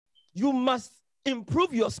you must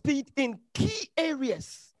improve your speed in key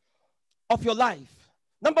areas of your life.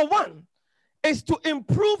 Number one is to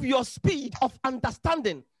improve your speed of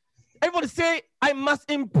understanding. Everybody say, I must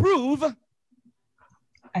improve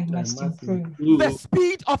the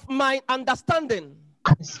speed of my understanding.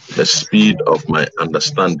 The speed of my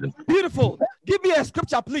understanding. Beautiful. Give me a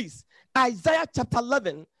scripture, please. Isaiah chapter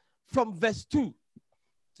 11 from verse 2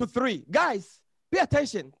 to 3. Guys, pay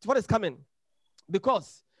attention to what is coming,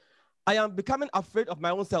 because I am becoming afraid of my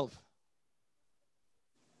own self.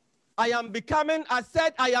 I am becoming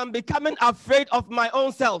afraid of my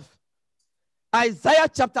own self. Isaiah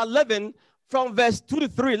chapter 11 from verse 2 to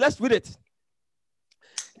 3. Let's read it.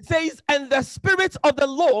 It says, and the Spirit of the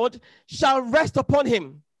Lord shall rest upon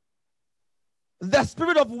him, the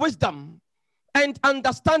Spirit of wisdom and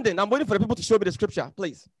understanding. I'm waiting for the people to show me the scripture,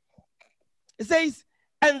 please. It says,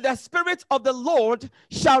 and the Spirit of the Lord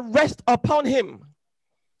shall rest upon him,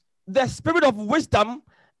 the Spirit of wisdom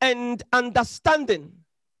and understanding,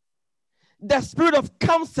 the Spirit of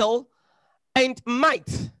counsel and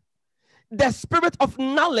might, the Spirit of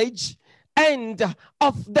knowledge and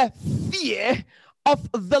of the fear of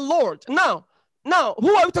the Lord. Now,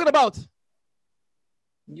 who are we talking about?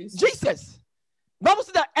 Jesus. Bible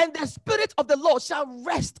says that, and the Spirit of the Lord shall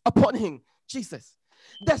rest upon him. Jesus.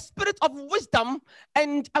 The Spirit of wisdom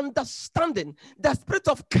and understanding, the Spirit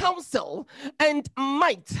of counsel and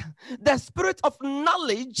might, the Spirit of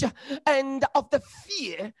knowledge and of the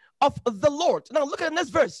fear of the Lord. Now look at the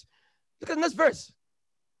next verse.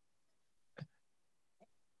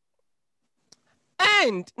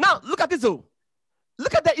 And now look at this.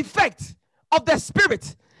 Look at the effect of the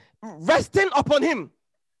Spirit resting upon him.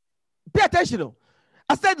 Pay attention.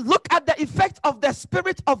 I said, look at the effect of the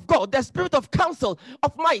Spirit of God, the Spirit of counsel,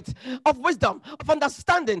 of might, of wisdom, of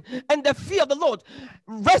understanding, and the fear of the Lord,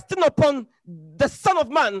 resting upon the Son of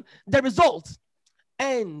Man, the result,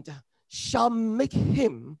 and shall make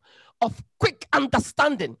him of quick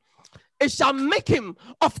understanding. It shall make him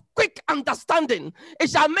of quick understanding. It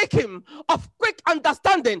shall make him of quick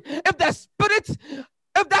understanding. If that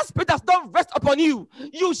Spirit does not rest upon you,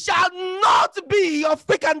 you shall not be of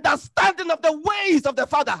quick understanding of the ways of the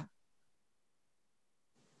Father.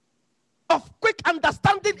 Of quick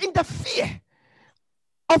understanding in the fear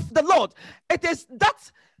of the Lord. It is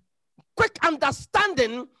that quick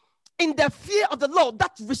understanding in the fear of the Lord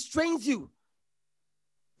that restrains you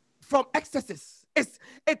from excesses. It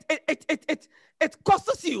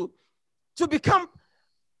causes you to become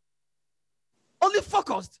only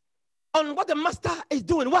focused on what the master is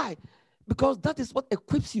doing. Why? Because that is what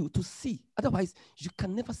equips you to see. Otherwise, you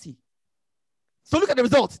can never see. So look at the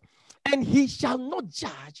results. And he shall not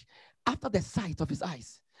judge after the sight of his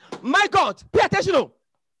eyes. My God, pay attention.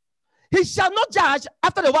 He shall not judge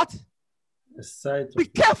after the what? The sight. Be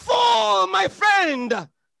careful, my friend.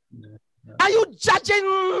 Are you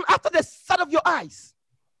judging after the sight of your eyes?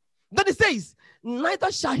 Then it says,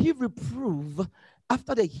 neither shall he reprove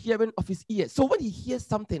after the hearing of his ears. So when he hears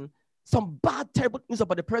something, some bad, terrible news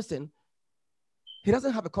about the person, he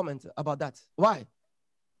doesn't have a comment about that. Why?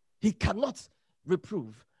 He cannot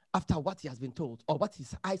reprove after what he has been told or what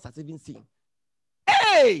his eyes has even seen.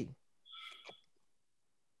 Hey!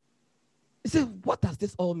 You say, what does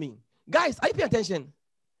this all mean? Guys, are you paying attention?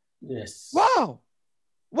 Yes. Wow.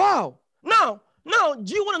 Now,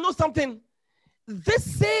 do you want to know something?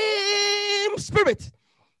 This same Spirit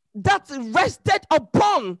that rested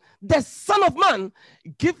upon the Son of Man,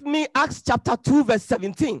 give me Acts chapter 2 verse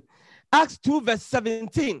 17. Acts 2 verse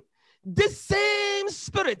 17. This same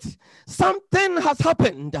Spirit, something has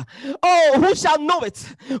happened. Oh, who shall know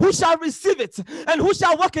it? Who shall receive it? And who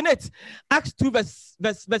shall walk in it? Acts 2 verse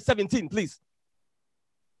 17, please.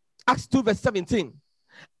 Acts 2 verse 17.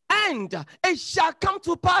 And it shall come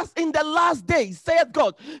to pass in the last days, saith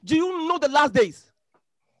God. Do you know the last days?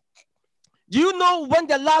 Do you know when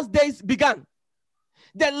the last days began?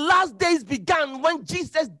 The last days began when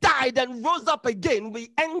Jesus died and rose up again. We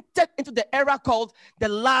entered into the era called the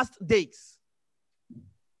last days.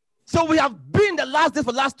 So we have been the last days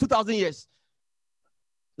for the last 2,000 years.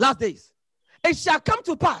 Last days. It shall come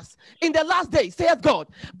to pass in the last days, saith God,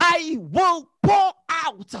 I will pour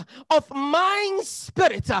out of my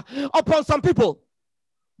Spirit upon some people.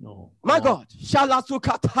 No. My God.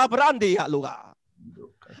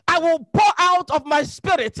 I will pour out of my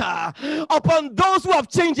Spirit upon those who have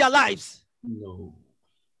changed their lives. No.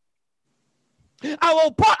 I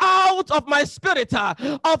will pour out of my Spirit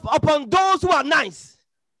upon those who are nice.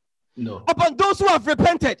 No. Upon those who have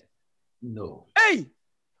repented. No. Hey,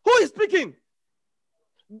 who is speaking?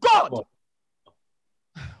 God.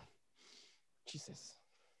 Jesus.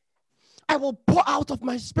 I will pour out of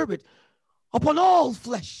my spirit upon all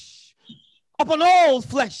flesh. Upon all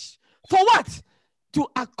flesh. For what? To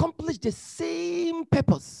accomplish the same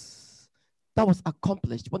purpose that was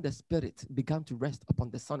accomplished when the Spirit began to rest upon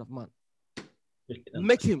the Son of Man.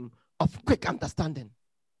 Make him of quick understanding,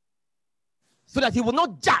 so that he will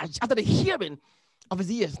not judge after the hearing of his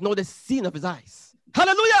ears, nor the seeing of his eyes.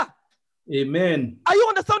 Hallelujah. Amen. Are you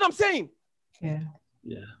understand what I'm saying? Yeah.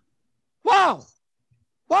 Yeah. Wow.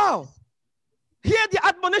 Wow. Hear the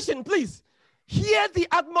admonition, please. Hear the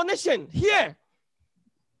admonition. Hear.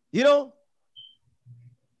 You know,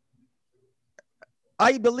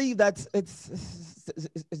 I believe that it's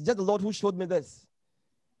just the Lord who showed me this.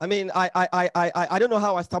 I mean, I don't know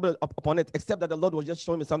how I stumbled upon it, except that the Lord was just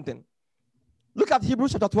showing me something. Look at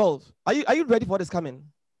Hebrews chapter 12. Are you ready for what is coming?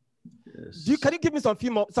 Yes. Can you give me some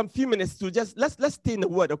few minutes to just let's stay in the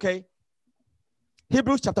word, okay?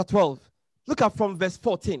 Hebrews chapter 12. Look at from verse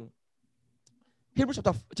 14. Hebrews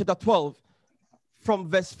chapter 12 from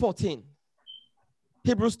verse 14.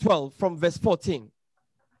 Hebrews 12 from verse 14.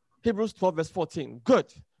 Hebrews 12 verse 14. Good.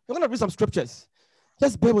 I'm going to read some scriptures.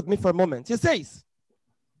 Just bear with me for a moment. It says,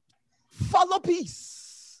 follow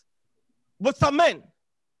peace with some men.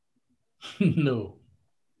 No.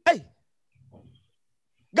 Hey.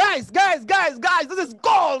 Guys, this is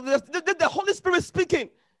God. The Holy Spirit speaking.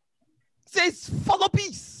 It says, follow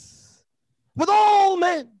peace with all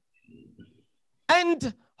men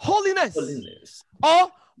and holiness.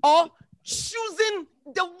 Or choosing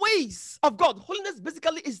the ways of God. Holiness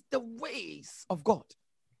basically is the ways of God.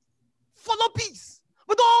 Follow peace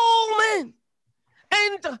with all men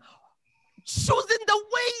and choosing the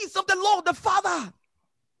ways of the Lord the Father,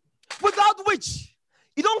 without which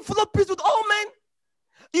you don't follow peace with all men.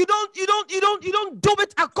 You don't do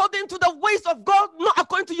it according to the ways of God, not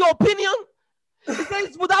according to your opinion. It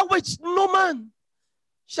says, without which no man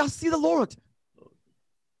shall see the Lord.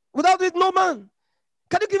 Without it, no man.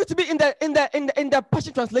 Can you give it to me in the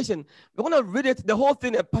Passion Translation? We're going to read it, the whole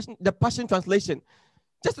thing, the Passion Translation,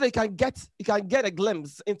 just so that you can get a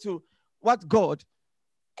glimpse into what God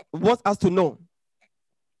wants us to know.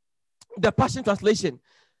 The Passion Translation.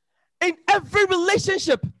 In every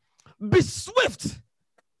relationship, be swift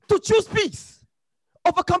to choose peace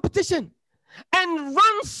over competition and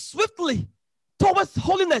run swiftly towards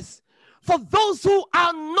holiness. For those who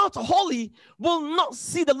are not holy will not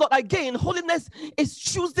see the Lord. Again, holiness is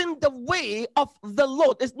choosing the way of the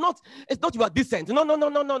Lord. It's not you are decent. No.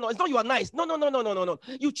 It's not you are nice. No.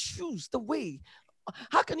 You choose the way.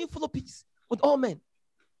 How can you follow peace with all men?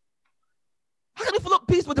 How can you follow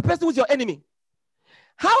peace with the person who's your enemy?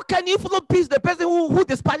 How can you follow peace with the person who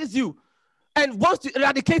despises you and wants to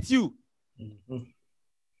eradicate you? Mm-hmm.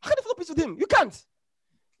 How can you follow peace with him? You can't.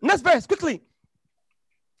 Next verse, quickly.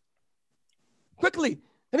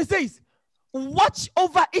 And it says, watch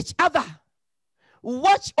over each other.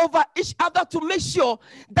 Watch over each other to make sure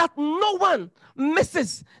that no one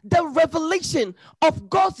misses the revelation of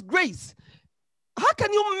God's grace. How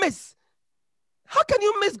can you miss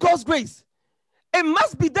God's grace? It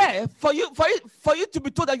must be there for you to be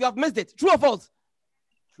told that you have missed it. True or false?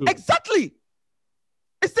 True. Exactly.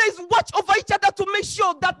 It says, watch over each other to make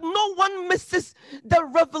sure that no one misses the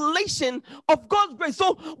revelation of God's grace.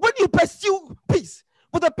 So when you pursue peace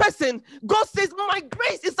with a person, God says, my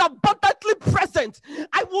grace is abundantly present.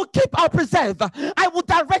 I will keep, I'll preserve. I will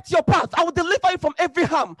direct your path. I will deliver you from every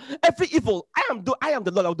harm, every evil. I am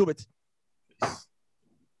the Lord, I'll do it. It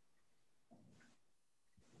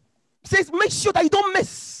says, make sure that you don't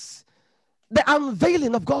miss the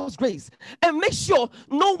unveiling of God's grace, and make sure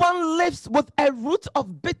no one lives with a root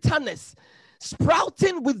of bitterness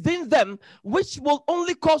sprouting within them, which will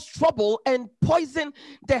only cause trouble and poison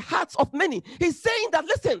the hearts of many. He's saying that,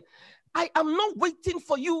 listen, I am not waiting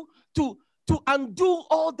for you to undo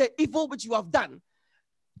all the evil which you have done.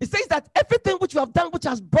 He says that everything which you have done which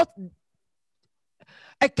has brought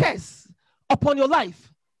a curse upon your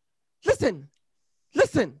life, listen,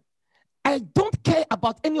 I don't care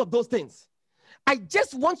about any of those things. I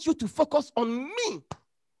just want you to focus on me.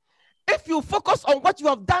 If you focus on what you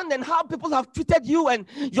have done and how people have treated you and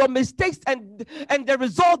your mistakes and the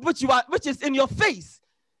result which is in your face,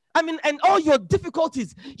 I mean, and all your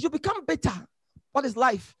difficulties, you become bitter. What is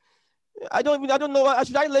life? I don't know.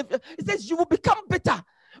 Should I live? It says you will become bitter.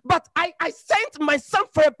 But I sent my son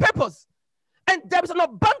for a purpose, and there is an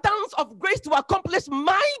abundance of grace to accomplish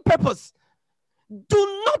my purpose.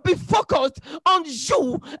 Do not be focused on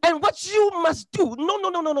you and what you must do.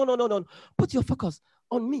 No. Put your focus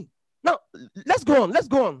on me. Now, let's go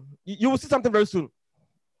on. You will see something very soon.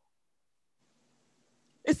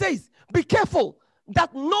 It says, be careful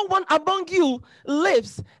that no one among you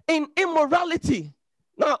lives in immorality.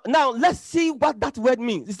 Now let's see what that word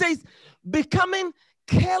means. It says, becoming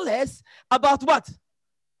careless about what?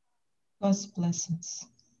 God's blessings.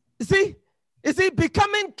 You see,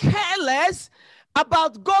 becoming careless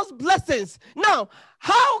about God's blessings. Now,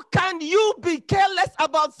 how can you be careless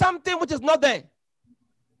about something which is not there?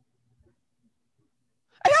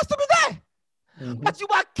 It has to be there. Mhm. But you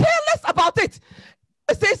are careless about it.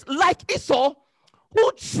 It says, like Esau,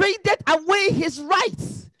 who traded away his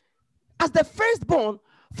rights as the firstborn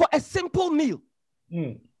for a simple meal.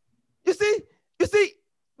 Mm. You see,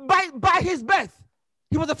 by his birth,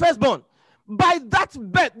 he was the firstborn. By that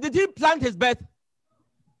birth, did he plan his birth?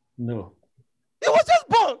 No. He was just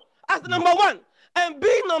born as number one. And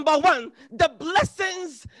being number one, the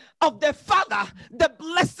blessings of the father, the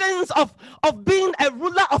blessings of being a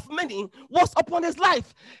ruler of many was upon his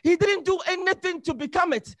life. He didn't do anything to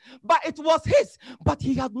become it, but it was his. But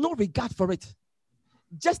he had no regard for it.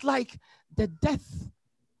 Just like the death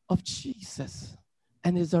of Jesus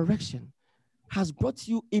and his resurrection has brought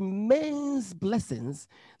you immense blessings,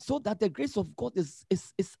 so that the grace of God is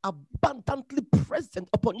abundantly present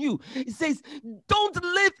upon you. It says, don't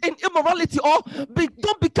live in immorality, or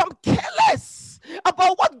don't become careless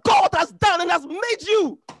about what God has done and has made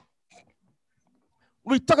you.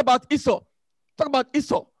 We talk about Esau.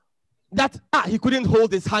 That he couldn't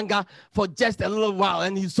hold his hunger for just a little while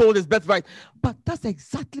and he sold his birthright. But that's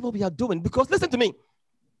exactly what we are doing. Because listen to me.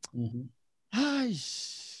 Mm-hmm.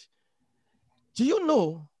 Do you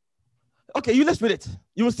know? Okay, let's read it.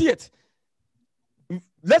 You will see it.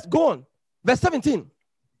 Let's go on. Verse 17.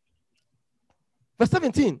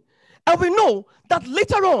 And we know that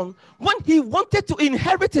later on, when he wanted to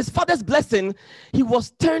inherit his father's blessing, he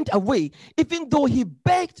was turned away, even though he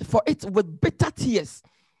begged for it with bitter tears.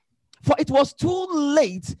 For it was too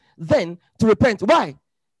late then to repent. Why?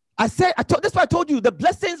 That's why I told you, the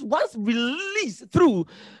blessings, once released through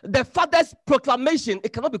the father's proclamation,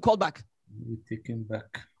 it cannot be called back. We take him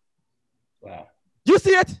back. Wow. Do you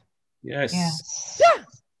see it? Yes.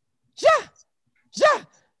 Yeah.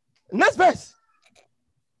 Next verse.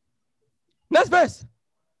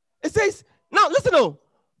 It says, now listen,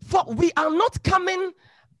 for we are not coming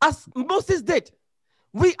as Moses did.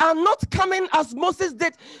 We are not coming as Moses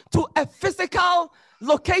did to a physical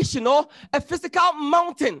location or a physical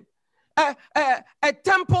mountain, a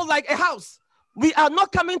temple like a house. We are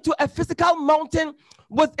not coming to a physical mountain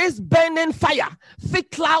with its burning fire,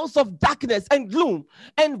 thick clouds of darkness and gloom,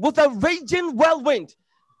 and with a raging whirlwind.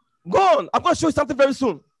 Go on. I'm going to show you something very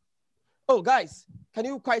soon. Oh, guys, can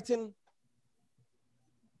you quieten?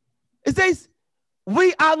 It says,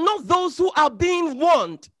 we are not those who are being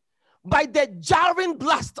warned by the jarring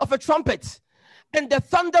blast of a trumpet and the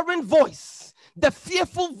thundering voice, the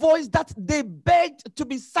fearful voice that they begged to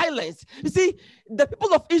be silenced. You see, the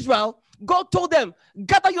people of Israel, God told them,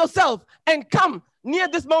 gather yourself and come near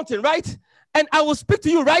this mountain, right? And I will speak to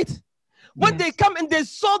you, right? When they come and they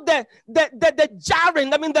saw the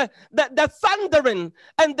jarring, I mean the thundering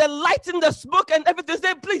and the light and the smoke and everything, they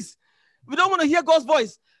say, please, we don't want to hear God's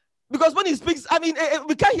voice. Because when he speaks, I mean,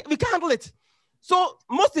 we can't handle it. So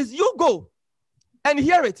Moses, you go and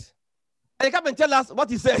hear it. And come and tell us what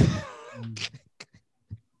he said.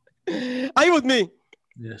 Are you with me?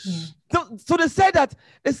 Yes. So they say that,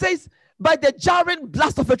 it says, by the jarring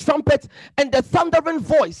blast of a trumpet and the thundering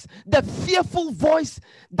voice, the fearful voice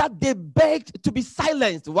that they begged to be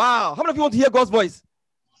silenced. Wow. How many of you want to hear God's voice?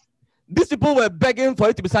 These people were begging for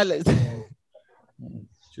it to be silenced. Do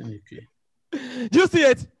you see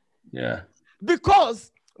it? Yeah.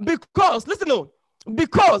 Because in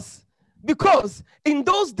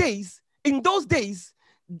those days,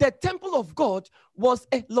 the temple of God was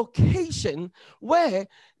a location where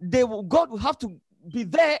God would have to be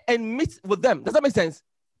there and meet with them. Does that make sense?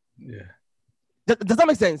 Yeah. Does that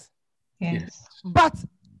make sense? Yes.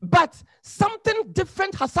 But something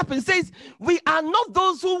different has happened. It says, we are not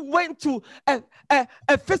those who went to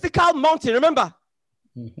a physical mountain, remember?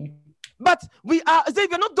 Mm-hmm. But we are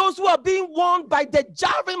not those who are being warned by the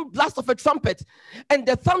jarring blast of a trumpet and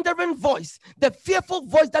the thundering voice, the fearful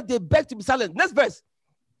voice that they beg to be silent. Next verse.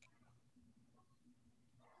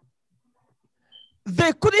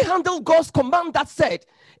 They couldn't handle God's command that said,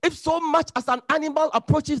 if so much as an animal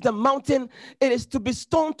approaches the mountain, it is to be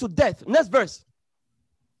stoned to death. Next verse.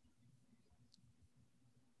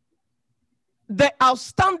 The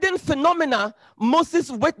outstanding phenomena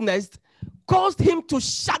Moses witnessed caused him to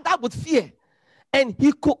shudder with fear, and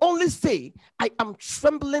he could only say, I am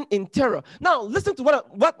trembling in terror. Now listen to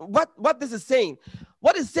what this is saying.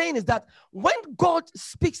 What it's saying is that when God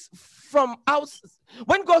speaks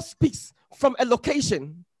from a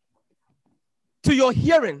location to your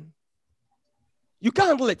hearing, you can't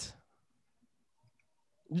handle it.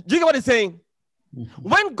 Do you get what he's saying?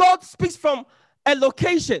 When God speaks from a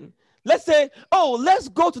location, let's say, oh, let's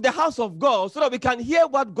go to the house of God so that we can hear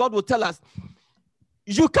what God will tell us.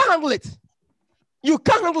 You can't handle it. You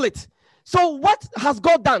can't handle it. So what has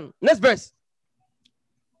God done? Next verse.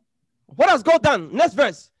 What has God done? Next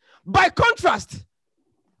verse. By contrast,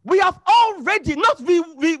 we have already, not we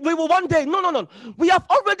will one day, no. We have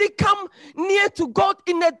already come near to God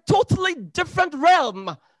in a totally different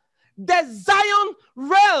realm. The Zion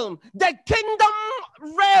realm, the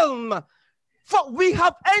kingdom realm. For we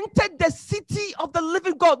have entered the city of the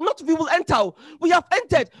living God. Not we will enter. We have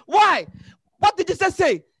entered. Why? What did Jesus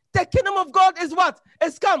say? The kingdom of God is what?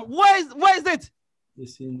 It's come. Where is it?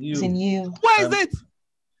 It's in you. It's in you. Where is it?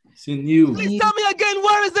 It's in you. Please tell me again,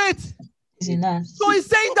 where is it? It's in us. So he's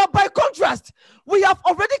saying that by contrast, we have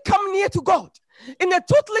already come near to God in a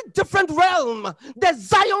totally different realm, the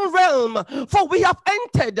Zion realm, for we have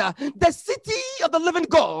entered the city of the living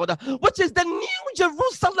God, which is the new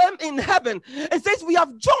Jerusalem in heaven. It says we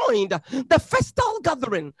have joined the festal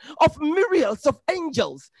gathering of myriads of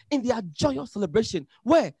angels in their joyous celebration.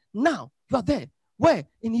 Where? Now you are there. Where?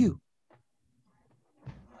 In you.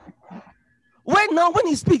 Where now when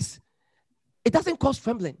he speaks, it doesn't cause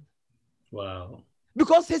trembling. Wow.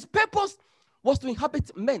 Because his purpose was to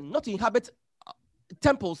inhabit men, not to inhabit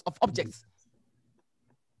temples of objects.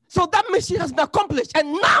 So that mission has been accomplished,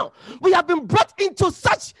 and now we have been brought into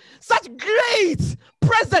such great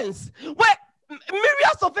presence where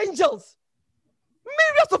myriads of angels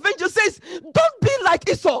says, don't be like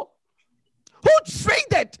Esau, who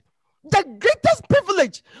traded the greatest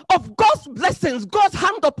privilege of God's blessings, God's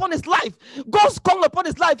hand upon his life, God's call upon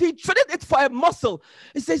his life. He traded it for a muscle.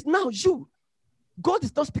 He says, now you, God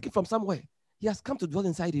is not speaking from somewhere. He has come to dwell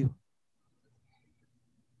inside you.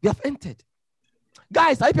 You have entered.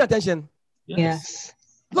 Guys, are you paying attention? Yes.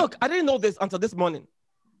 Look, I didn't know this until this morning.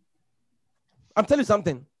 I'm telling you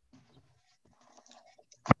something.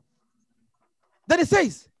 Then it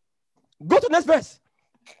says, go to the next verse.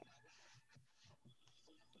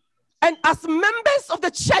 And as members of the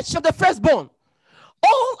church of the firstborn,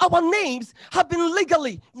 all our names have been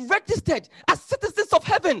legally registered as citizens of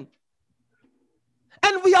heaven.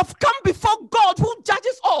 And we have come before God who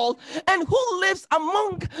judges all and who lives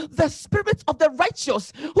among the spirits of the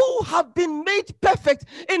righteous who have been made perfect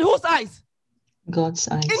in whose eyes? God's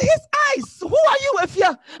eyes. In his eyes. Who are you,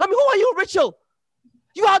 Ephia? I mean, who are you, Rachel?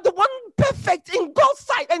 You are the one perfect in God's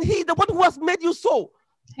sight, and he, the one who has made you so.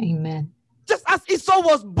 Amen. Just as Esau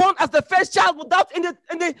was born as the first child without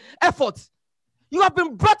any effort, you have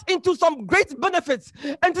been brought into some great benefits,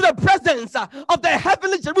 into the presence of the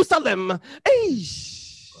heavenly Jerusalem. Eish.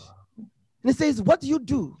 And it says, what do you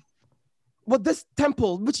do with this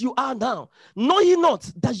temple which you are now? Know ye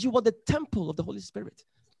not that you are the temple of the Holy Spirit?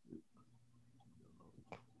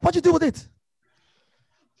 What do you do with it?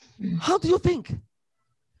 How do you think?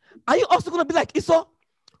 Are you also going to be like Esau,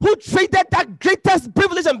 who traded that greatest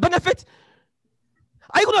privilege and benefit?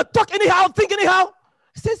 Are you going to talk anyhow, think anyhow?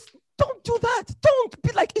 He says, don't do that. Don't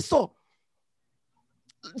be like Esau.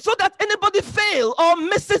 So that anybody fail or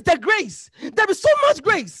misses the grace. There is so much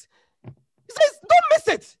grace. He says, don't miss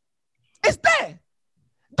it. It's there.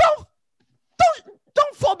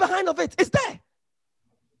 Don't fall behind of it. It's there.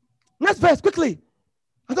 Next verse, quickly.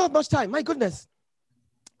 I don't have much time. My goodness.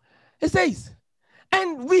 It says,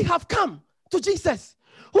 and we have come to Jesus,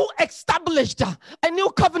 who established a new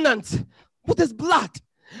covenant with his blood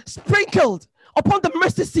sprinkled upon the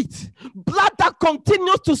mercy seat, blood that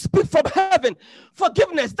continues to speak from heaven.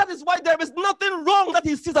 Forgiveness. That is why there is nothing wrong that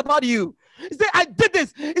he sees about you. He said, I did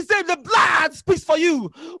this. He said, the blood speaks for you.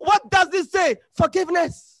 What does it say?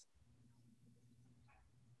 Forgiveness.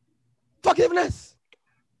 Forgiveness.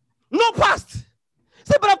 No past.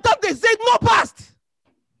 Say, but I've done this. Say, no past.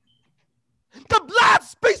 The blood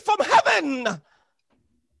speaks from heaven,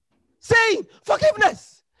 saying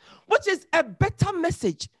forgiveness, which is a better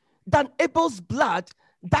message than Abel's blood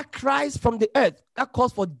that cries from the earth, that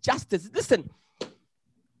calls for justice. Listen,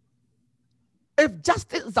 if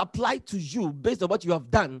justice is applied to you based on what you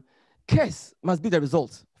have done, curse must be the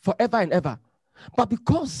result forever and ever. But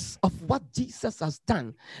because of what Jesus has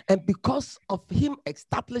done, and because of him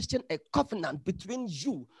establishing a covenant between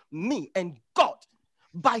you, me, and God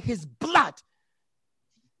by his blood,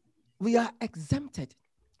 we are exempted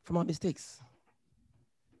from our mistakes.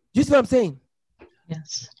 Do you see what I'm saying?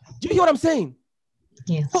 Yes. Do you hear what I'm saying?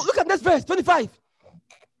 Yes. Oh, look at this verse, 25.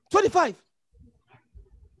 25.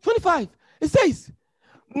 25. It says,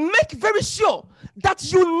 Make very sure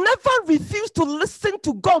that you never refuse to listen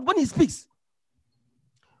to God when he speaks.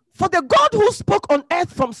 For the God who spoke on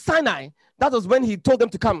earth from Sinai, that was when he told them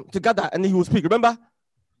to come together and he will speak. Remember?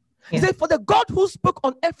 He Yeah. said, for the God who spoke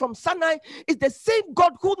on earth from Sinai is the same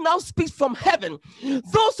God who now speaks from heaven.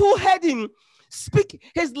 Those who heard him speak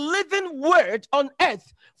his living word on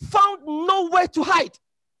earth found nowhere to hide.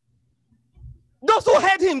 Those who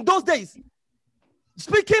heard him those days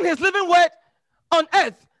speaking his living word on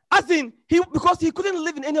earth, as in because he couldn't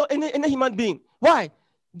live in any human being. Why?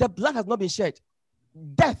 The blood has not been shed.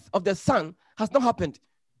 Death of the Son has not happened.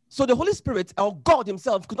 So the Holy Spirit or God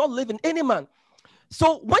himself could not live in any man.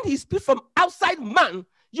 So when he speaks from outside man,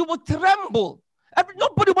 you will tremble.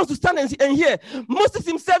 Nobody wants to stand and hear. Moses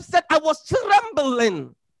himself said, I was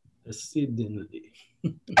trembling. Exceedingly.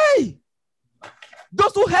 Hey!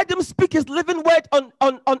 Those who heard him speak his living word on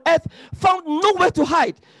earth found nowhere to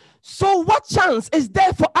hide. So what chance is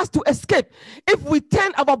there for us to escape if we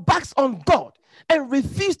turn our backs on God and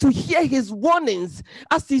refuse to hear his warnings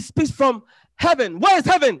as he speaks from heaven? Where is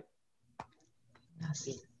heaven?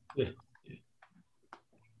 Yeah.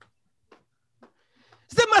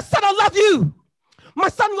 Say, my son, I love you. My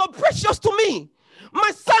son, you are precious to me.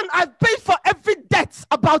 My son, I've paid for every debt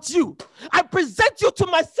about you. I present you to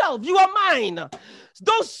myself. You are mine.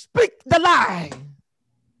 Don't speak the lie.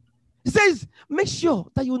 He says, make sure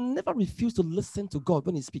that you never refuse to listen to God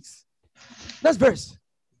when he speaks. Next verse.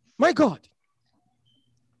 My God.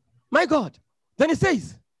 My God. Then he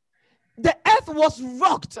says, the earth was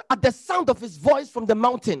rocked at the sound of his voice from the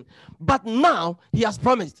mountain, but now he has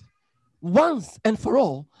promised, once and for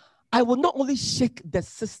all, I will not only shake the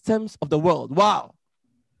systems of the world. Wow.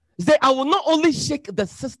 He said, I will not only shake the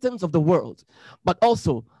systems of the world, but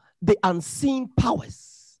also the unseen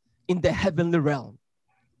powers in the heavenly realm.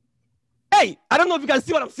 Hey, I don't know if you can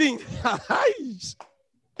see what I'm seeing. I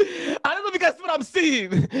don't know if you can see what I'm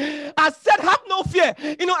seeing. I said, have no fear.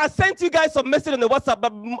 You know, I sent you guys some message on the WhatsApp,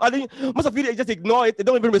 but I think most of you just ignore it. They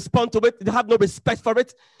don't even respond to it. They have no respect for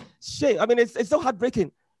it. Shame. I mean, it's so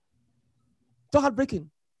heartbreaking. So heartbreaking.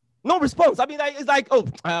 No response. I mean, it's like, oh,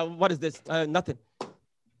 what is this? Nothing.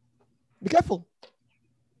 Be careful.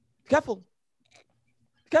 Be careful.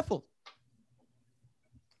 Be careful.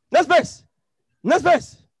 Next verse. Next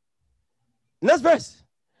verse. Next verse.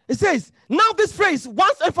 It says, now this phrase,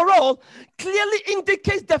 once and for all, clearly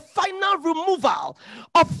indicates the final removal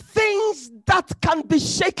of things that can be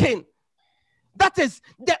shaken. That is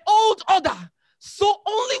the old order. So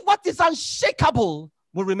only what is unshakable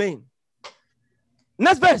will remain.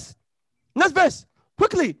 Next verse. Next verse.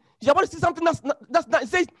 Quickly. You want to see something that's not. It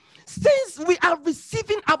says, since we are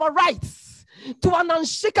receiving our rights to an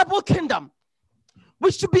unshakable kingdom,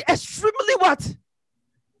 we should be extremely what?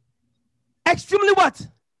 Extremely what?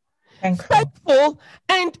 Thankful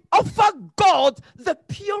and offer God the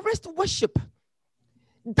purest worship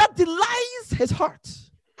that delights his heart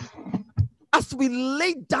as we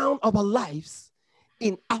lay down our lives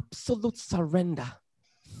in absolute surrender,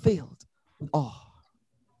 filled with awe.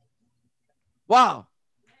 Wow.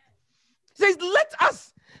 It says, let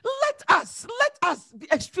us be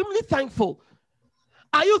extremely thankful.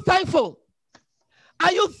 Are you thankful?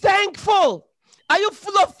 Are you thankful? Are you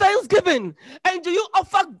full of thanksgiving? And do you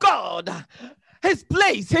offer God his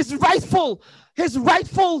place, his rightful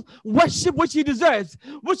worship which he deserves?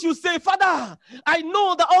 Which you say, Father, I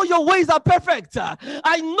know that all your ways are perfect.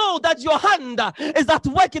 I know that your hand is at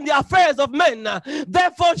work in the affairs of men.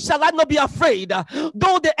 Therefore shall I not be afraid.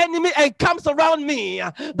 Though the enemy encamps around me,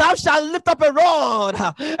 thou shalt lift up a rod,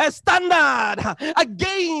 a standard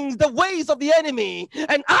against the ways of the enemy,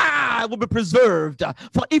 and I will be preserved.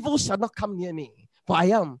 For evil shall not come near me, for I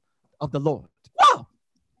am of the Lord. Wow!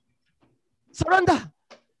 Surrender,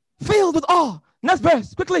 filled with awe. Next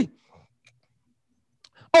verse, quickly.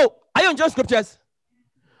 Oh, are you enjoying scriptures?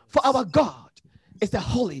 For our God is the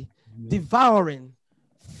holy, devouring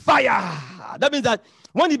fire. That means that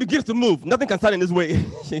when he begins to move, nothing can stand in his way.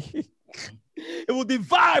 It will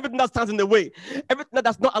devour everything that stands in the way. Everything that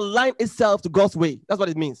does not align itself to God's way. That's what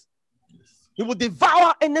it means. He will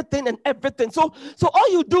devour anything and everything. So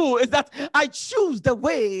all you do is that I choose the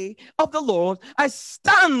way of the Lord. I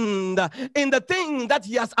stand in the thing that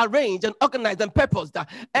he has arranged and organized and purposed,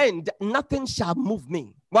 and nothing shall move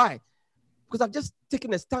me. Why? Because I've just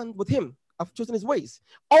taken a stand with him. I've chosen his ways.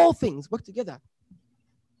 All things work together.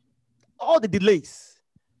 All the delays,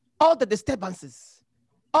 all the disturbances,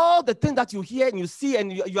 all the things that you hear and you see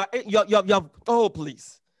and you are, oh,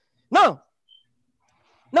 please. No.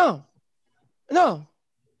 You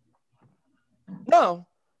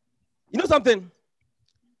know something?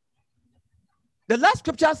 The last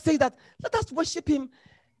scripture says that let us worship him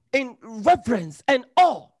in reverence and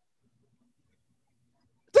awe.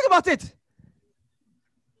 Think about it.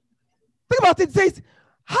 Think about it. It says,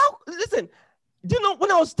 listen, do you know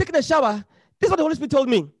when I was taking a shower, this is what the Holy Spirit told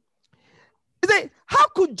me. He said, how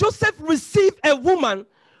could Joseph receive a woman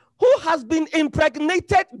who has been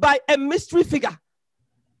impregnated by a mystery figure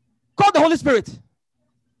called the Holy Spirit?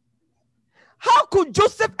 How could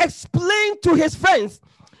Joseph explain to his friends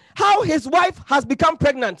how his wife has become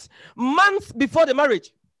pregnant months before the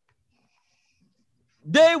marriage?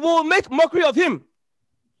 They will make mockery of him.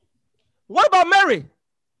 What about Mary?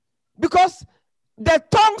 Because the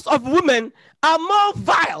tongues of women are more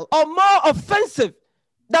vile or more offensive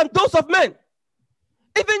than those of men.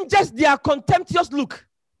 Even just their contemptuous look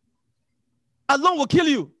alone will kill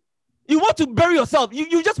you. You want to bury yourself.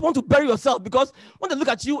 You just want to bury yourself because when they look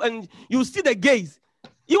at you and you see the gaze,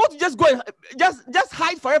 you want to just go and just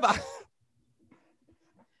hide forever.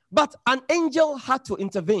 But an angel had to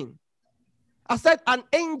intervene. I said an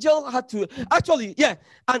angel had to,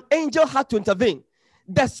 an angel had to intervene.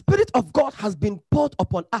 The Spirit of God has been poured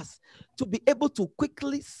upon us to be able to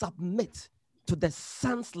quickly submit to the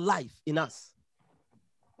Son's life in us.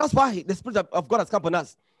 That's why the Spirit of God has come upon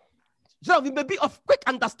us. So we may be of quick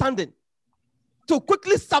understanding to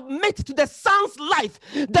quickly submit to the Son's life,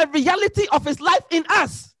 the reality of his life in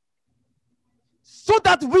us, so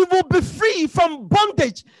that we will be free from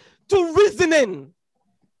bondage to reasoning,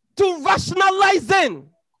 to rationalizing,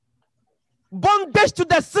 bondage to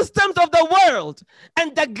the systems of the world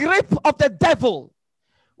and the grip of the devil.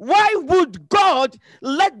 Why would God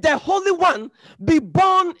let the Holy One be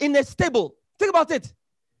born in a stable? Think about it.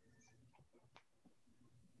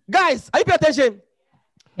 Guys, are you paying attention?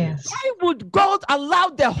 Yes. Why would God allow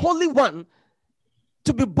the Holy One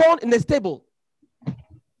to be born in a stable?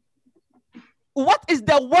 What is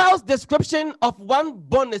the world's description of one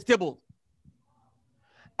born in a stable?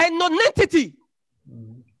 A non-entity.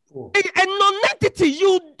 A non-entity.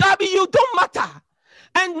 You don't matter.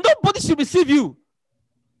 And nobody should receive you.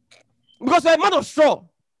 Because you're a man of straw.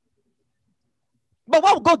 But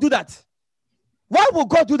why would God do that? Why would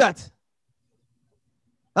God do that?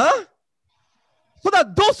 Huh? So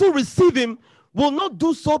that those who receive him will not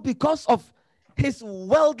do so because of his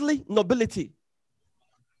worldly nobility.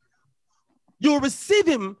 You receive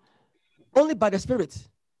him only by the Spirit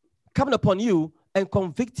coming upon you and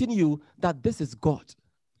convicting you that this is God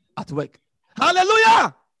at work.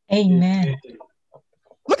 Hallelujah! Amen.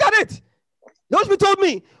 Look at it. The Holy Spirit told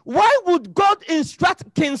me, why would God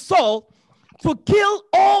instruct King Saul to kill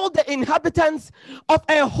all the inhabitants of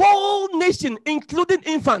a whole nation, including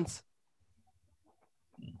infants?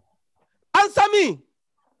 Answer me.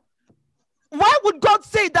 Why would God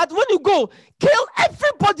say that when you go, kill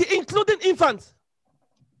everybody, including infants?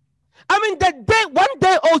 I mean, one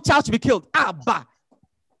day old child should be killed. Bah.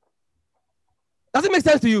 Does it make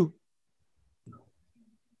sense to you?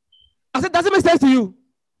 I said, does it make sense to you?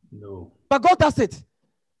 No. But God does it.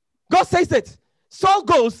 God says it. Saul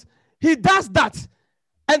goes, he does that.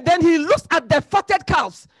 And then he looks at the fatted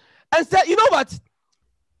calves and said, you know what?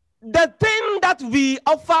 The thing that we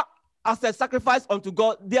offer as a sacrifice unto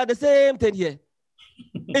God, they are the same thing here.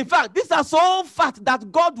 In fact, these are so fat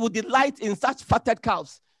that God would delight in such fatted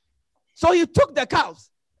calves. So he took the calves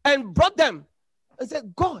and brought them and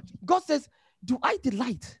said, God says, do I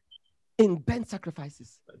delight in burnt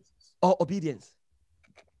sacrifices or obedience?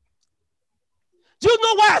 Do you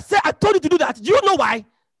know why I told you to do that? Do you know why?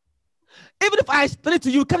 Even if I explain it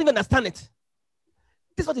to you, you can't even understand it.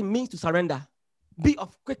 This is what it means to surrender. Be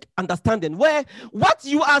of quick understanding. Where what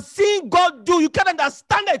you are seeing God do, you can't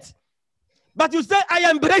understand it. But you say,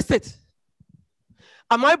 I embrace it.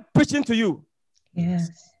 Am I preaching to you?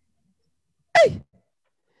 Yes. Hey,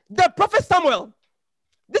 the prophet Samuel.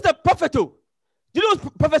 This is a prophet too. Do you know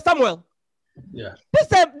Prophet Samuel? Yeah.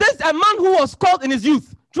 This is a man who was called in his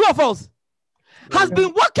youth. True or false? Has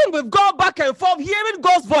been working with God back and forth, hearing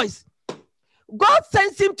God's voice. God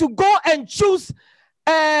sends him to go and choose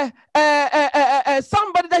somebody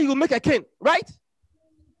that he will make a king, right?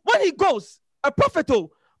 When he goes, a prophet,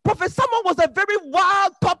 Prophet Samuel was a very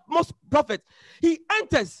wild, topmost prophet. He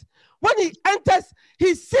enters. When he enters,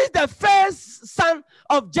 he sees the first son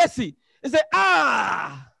of Jesse. He said,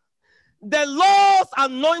 the Lord's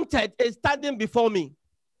anointed is standing before me.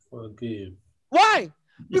 Forgive. Why?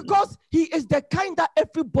 Because he is the kind that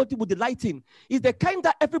everybody will delight in. He's the kind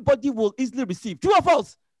that everybody will easily receive. True or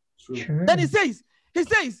false? True. Then he says, bring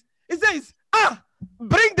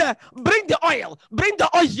the oil, bring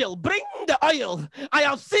the oil. I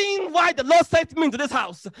have seen why the Lord sent me into this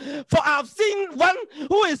house. For I have seen one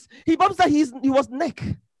who is, he was neck.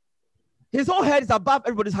 His whole head is above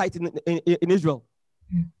everybody's height in Israel.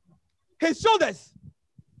 his shoulders.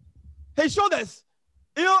 His shoulders.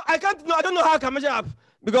 You know, I don't know how I can measure up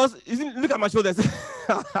because look at my shoulders.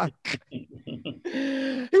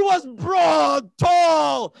 He was broad,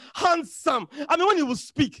 tall, handsome. I mean, when he will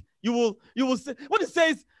speak, you will say, when he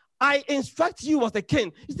says, I instruct you as the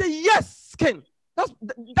king, he said, yes, king. That's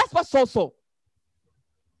what Saul saw.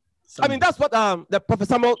 I mean, that's what the prophet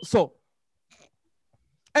Samuel saw.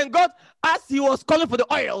 And God, as he was calling for the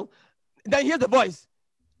oil, then hears the voice,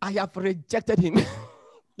 I have rejected him.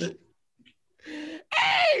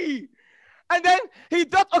 Hey! And then he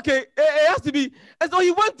thought, okay, it has to be. And so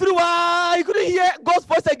he went through, he couldn't hear God's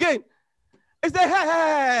voice again. He said,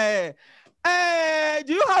 hey,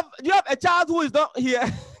 do you have a child who is not here?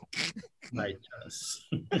 My chance.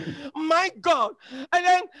 My God. And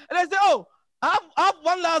then I said, oh, I have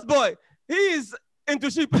one last boy. He is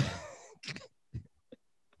into sheep.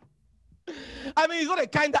 I mean, he's not a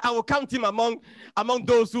kind that I will count him among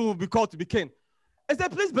those who will be called to be king. I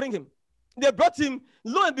said, please bring him. They brought him.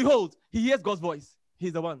 Lo and behold, he hears God's voice.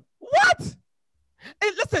 He's the one. What?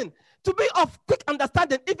 And listen, to be of quick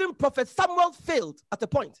understanding, even Prophet Samuel failed at a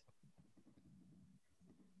point.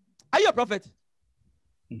 Are you a prophet?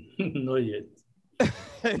 Not yet.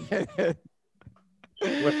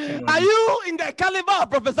 Are you in the caliber of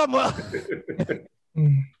Prophet Samuel?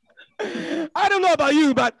 I don't know about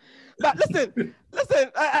you, but listen.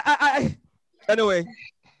 Anyway,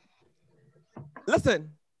 listen.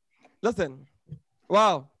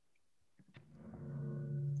 Wow.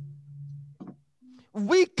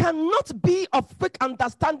 We cannot be of quick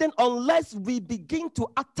understanding unless we begin to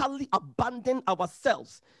utterly abandon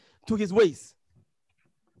ourselves to his ways.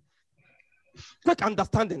 Quick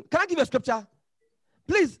understanding. Can I give you a scripture?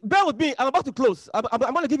 Please bear with me. I'm about to close. I'm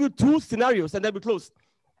going to give you two scenarios and then we close.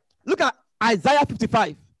 Look at Isaiah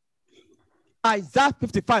 55. Isaiah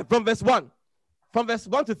 55 from verse 1. From verse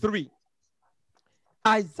 1 to 3.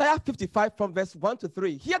 Isaiah 55 from verse 1 to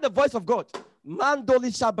 3. Hear the voice of God.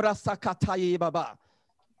 Mandoli Shabra Sakataye Baba.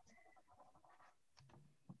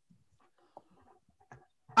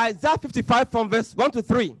 Isaiah 55 from verse 1 to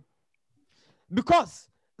 3. Because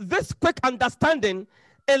this quick understanding,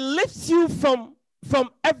 it lifts you from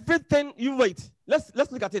everything you wait. Let's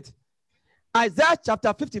look at it. Isaiah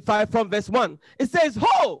chapter 55 from verse 1. It says,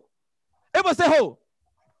 ho! Everyone say ho.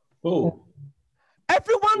 Oh.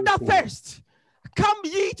 Everyone that thirsts, come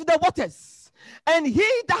ye to the waters, and he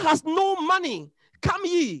that has no money, come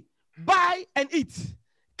ye, buy and eat.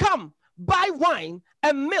 Come, buy wine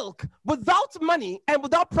and milk without money and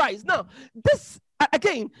without price. Now, this,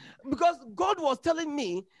 again, because God was telling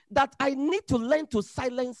me that I need to learn to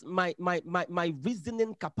silence my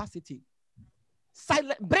reasoning capacity.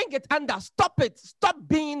 Bring it under, stop it. Stop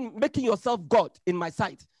making yourself God in my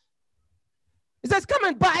sight. He says, come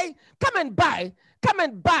and buy.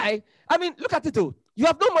 I mean, look at it too. You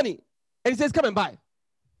have no money. And he says, come and buy.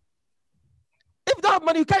 If you don't have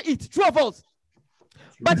money, you can't eat. True or false?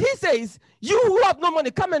 But he says, you who have no money,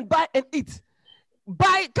 come and buy and eat.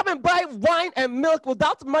 Come and buy wine and milk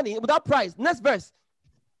without money, without price. Next verse.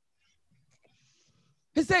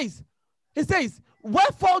 He says,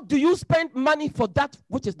 wherefore do you spend money for that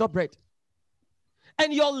which is not bread,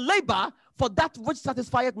 and your labor for that which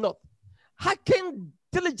satisfieth not? Hearken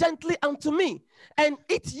diligently unto me, and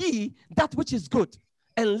eat ye that which is good,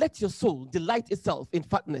 and let your soul delight itself in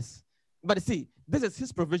fatness. But you see, this is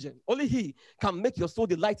his provision. Only he can make your soul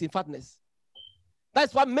delight in fatness.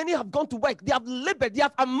 That's why many have gone to work. They have labored. They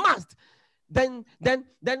have amassed. Then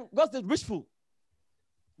God says, rich fool.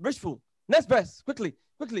 Next verse, quickly.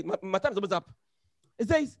 My time is almost up. It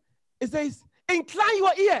says, incline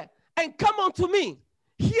your ear and come unto me.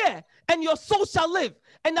 Hear, and your soul shall live,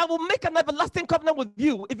 and I will make an everlasting covenant with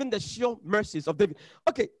you, even the sure mercies of David.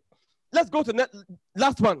 Okay, let's go to the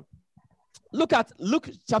last one. Look at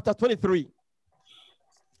Luke chapter 23.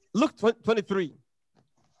 Luke 23.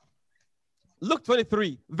 Luke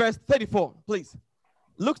 23, verse 34, please.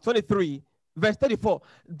 Luke 23, verse 34.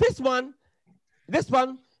 This one,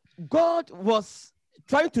 God was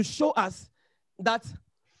trying to show us that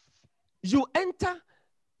you enter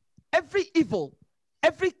every evil,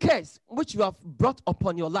 every curse which you have brought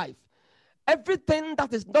upon your life, everything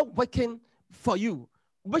that is not working for you,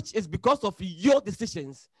 which is because of your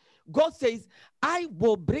decisions. God says, I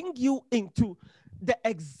will bring you into the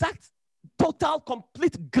exact, total,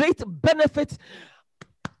 complete, great benefit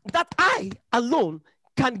that I alone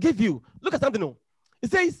can give you. Look at something new. It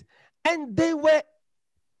says, and they were,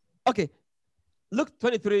 okay, Luke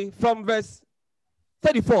 23 from verse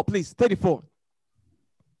 34, please, 34.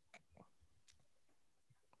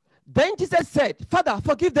 Then Jesus said, Father,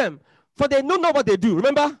 forgive them, for they know not what they do.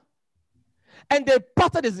 Remember? And they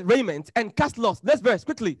parted his raiment and cast lots. Next verse,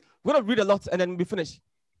 quickly. We're going to read a lot and then we finish.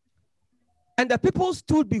 And the people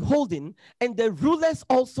stood beholding, and the rulers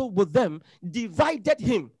also with them divided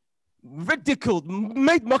him, ridiculed,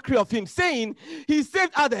 made mockery of him, saying, he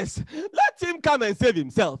saved others. Let him come and save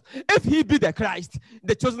himself, if he be the Christ,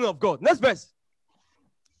 the chosen of God. Next verse.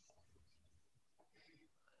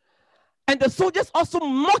 And the soldiers also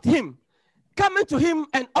mocked him, coming to him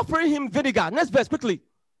and offering him vinegar. Next verse, quickly.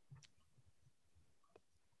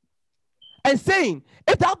 And saying,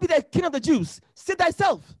 if thou be the king of the Jews, sit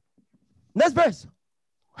thyself. Next verse.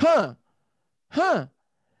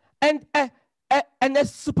 And a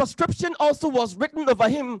superscription also was written over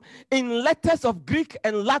him in letters of Greek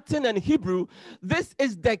and Latin and Hebrew. This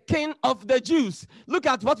is the king of the Jews. Look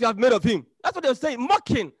at what we have made of him. That's what they were saying.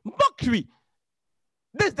 Mocking, mockery.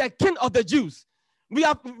 This is the king of the Jews. We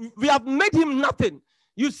have made him nothing.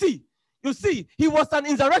 You see, he was an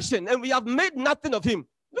insurrection, and we have made nothing of him.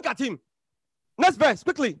 Look at him. Next verse,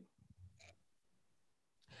 quickly.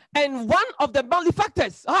 And one of the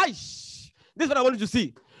malefactors, this is what I wanted to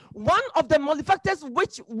see. One of the malefactors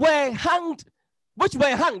which were hanged.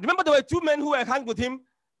 Remember, there were two men who were hanged with him.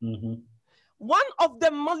 Mm-hmm. One of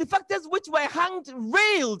the malefactors which were hanged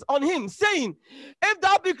railed on him, saying, if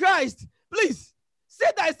thou be Christ, please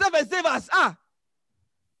save thyself and save us.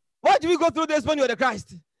 Why do we go through this when you are the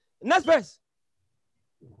Christ? Next verse.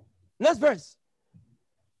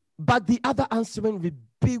 But the other answering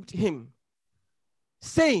rebuked him,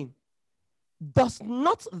 saying, dost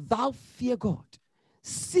not thou fear God,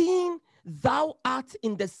 seeing thou art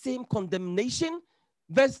in the same condemnation?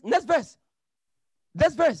 Next verse.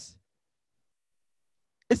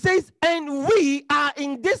 It says, and we are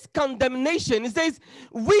in this condemnation. It says,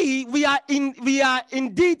 we are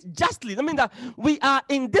indeed justly. I mean that we are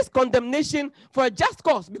in this condemnation for a just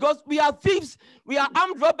cause, because we are thieves, we are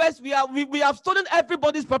armed robbers, we have stolen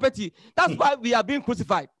everybody's property. That's why we are being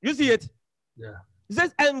crucified. You see it? Yeah. It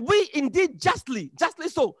says, and we indeed justly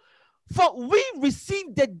so, for we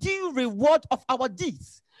receive the due reward of our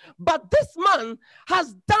deeds. But this man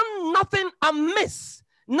has done nothing amiss.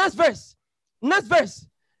 Next verse.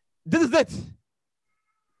 This is it.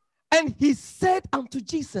 And he said unto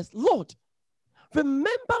Jesus, Lord,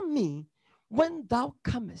 remember me when thou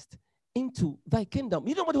comest into thy kingdom.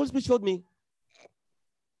 You know what the Holy Spirit showed me?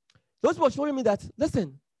 The Holy Spirit was showing me that,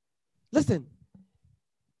 listen,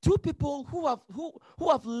 two people who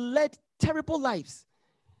have led terrible lives,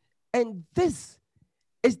 and this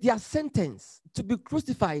is their sentence, to be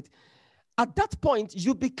crucified. At that point,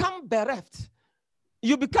 you become bereft.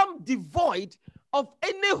 You become devoid of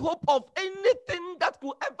any hope of anything that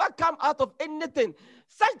could ever come out of anything,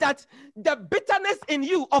 such that the bitterness in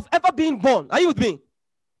you of ever being born. Are you with me?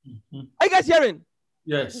 Mm-hmm. Are you guys hearing?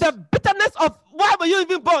 Yes. The bitterness of why were you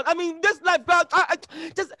even born? I mean, this life,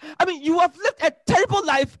 you have lived a terrible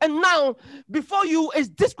life, and now before you is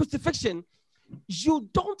this crucifixion. You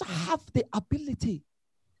don't have the ability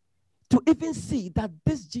to even see that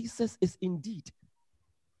this Jesus is indeed.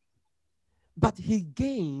 But he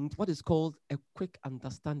gained what is called a quick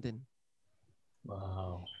understanding.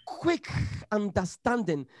 Wow. Quick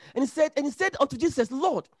understanding. And he said unto Jesus,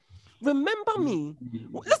 Lord, remember me.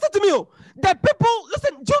 Listen to me. The people,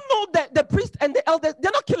 listen, do you know that the priest and the elders,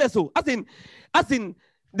 they're not killers. As in,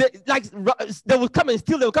 they will come and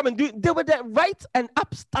steal, they will come and do it. They were the right and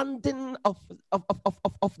upstanding of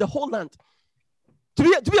the whole land. To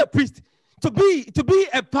be a priest, to be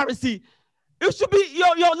a Pharisee, it should be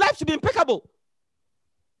your life should be impeccable.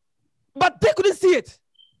 But they couldn't see it.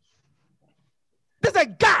 There's a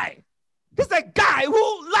guy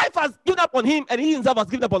who life has given up on him, and he himself has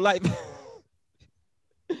given up on life.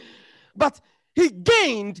 But he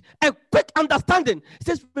gained a quick understanding. He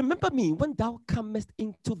says, remember me when thou comest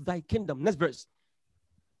into thy kingdom. Next verse.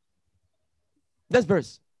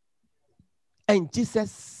 And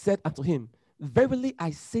Jesus said unto him, verily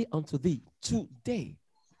I say unto thee, today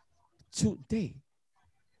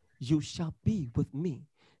you shall be with me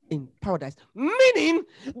in paradise. Meaning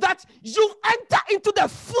that you enter into the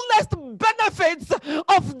fullest benefits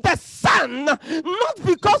of the Son, not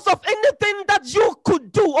because of anything that you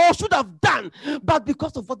could do or should have done, but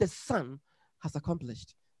because of what the Son has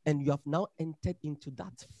accomplished. And you have now entered into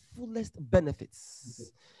that fullest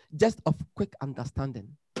benefits, just of quick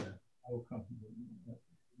understanding.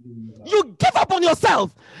 You give up on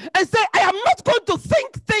yourself and say, I am not going to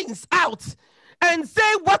think things out and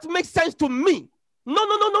say what makes sense to me. No.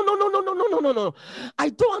 I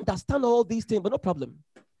don't understand all these things, but no problem.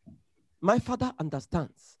 My Father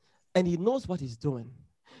understands, and he knows what he's doing.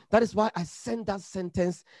 That is why I send that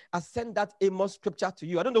sentence, I send that Amos scripture to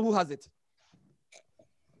you. I don't know who has it.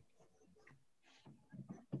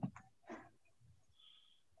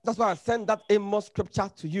 That's why I sent that Amos scripture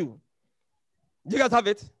to you. Do you guys have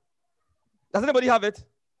it? Does anybody have it?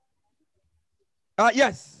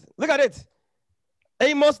 Yes. Look at it.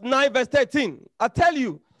 Amos 9 verse 13. I tell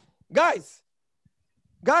you, guys,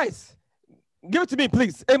 give it to me,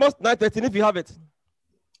 please. Amos 9:13, if you have it.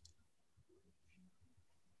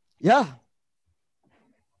 Yeah.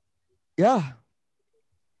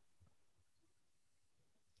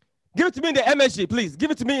 Give it to me in the MSG, please. Give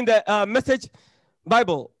it to me in the Message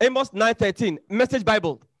Bible. Amos 9:13, Message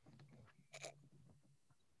Bible.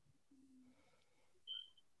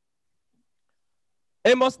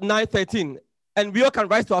 Amos 9:13. And we all can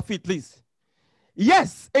rise to our feet, please.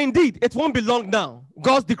 Yes, indeed, it won't be long now.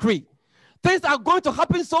 God's decree. Things are going to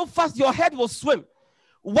happen so fast, your head will swim.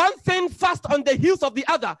 One thing fast on the heels of the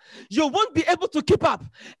other. You won't be able to keep up.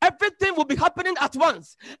 Everything will be happening at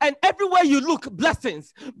once. And everywhere you look,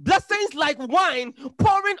 blessings. Blessings like wine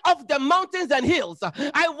pouring off the mountains and hills.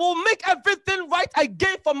 I will make everything right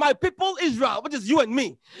again for my people Israel, which is you and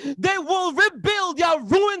me. They will rebuild their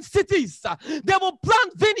ruined cities. They will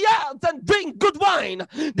plant vineyards and drink good wine.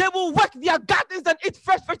 They will work their gardens and eat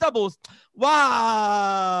fresh vegetables.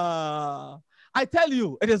 Wow. I tell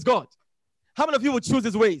you, it is God. How many of you will choose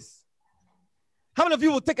his ways? How many of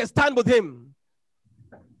you will take a stand with him?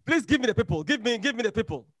 Please give me the people. Give me the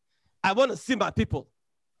people. I want to see my people.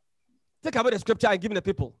 Take away the scripture and give me the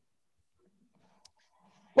people.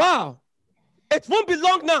 Wow. It won't be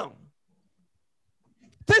long now.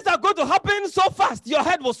 Things are going to happen so fast, your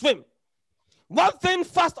head will swim. One thing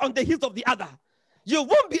fast on the heels of the other. You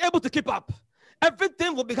won't be able to keep up.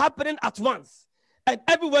 Everything will be happening at once. And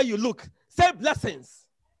everywhere you look, say blessings.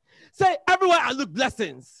 Say, everywhere I look,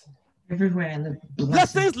 blessings. Everywhere I look,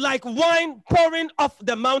 blessings like wine pouring off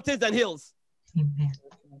the mountains and hills. Amen.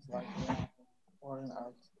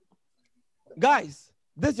 Guys,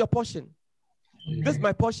 this is your portion. This is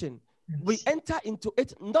my portion. We enter into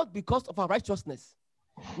it not because of our righteousness,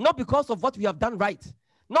 not because of what we have done right,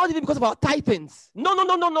 not even because of our tithings. No.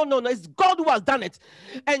 It's God who has done it.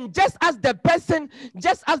 And just as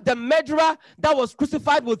the murderer that was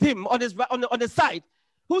crucified with him on the side,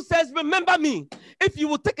 who says, remember me, if you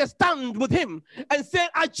will take a stand with him and say,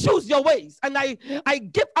 I choose your ways and I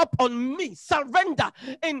give up on me, surrender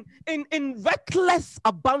in reckless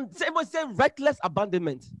abandonment. Say reckless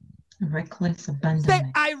abandonment. Reckless abandonment. Say,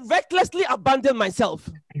 I recklessly abandon myself.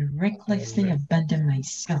 I recklessly abandon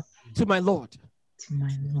myself. To my Lord. To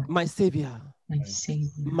my Lord. My Savior. My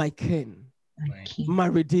Savior. My King. My King. My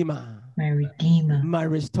Redeemer. My Redeemer. My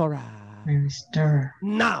Restorer. My Restorer.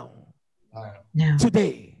 Now.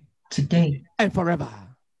 Today, and forever,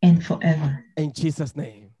 in Jesus'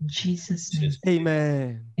 name. In Jesus' name.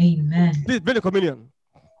 Amen. Amen. Please bring the communion.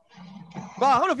 Wow, how many of you